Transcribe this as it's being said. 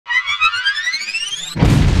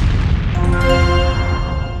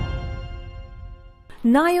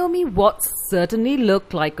Naomi Watts certainly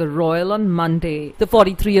looked like a royal on Monday. The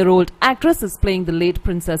 43-year-old actress is playing the late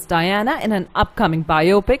Princess Diana in an upcoming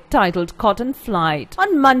biopic titled Cotton Flight.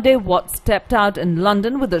 On Monday, Watts stepped out in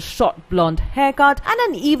London with a short blonde haircut and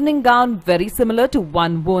an evening gown very similar to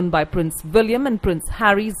one worn by Prince William and Prince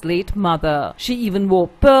Harry's late mother. She even wore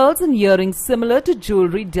pearls and earrings similar to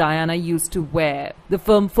jewelry Diana used to wear. The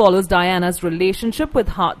film follows Diana's relationship with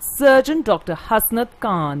heart surgeon Dr. Hasnat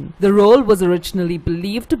Khan. The role was originally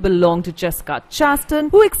believed to belong to Jessica Chastain,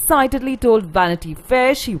 who excitedly told Vanity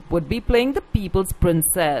Fair she would be playing the People's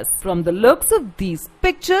Princess. From the looks of these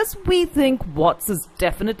pictures, we think Watts is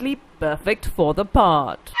definitely perfect for the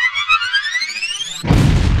part.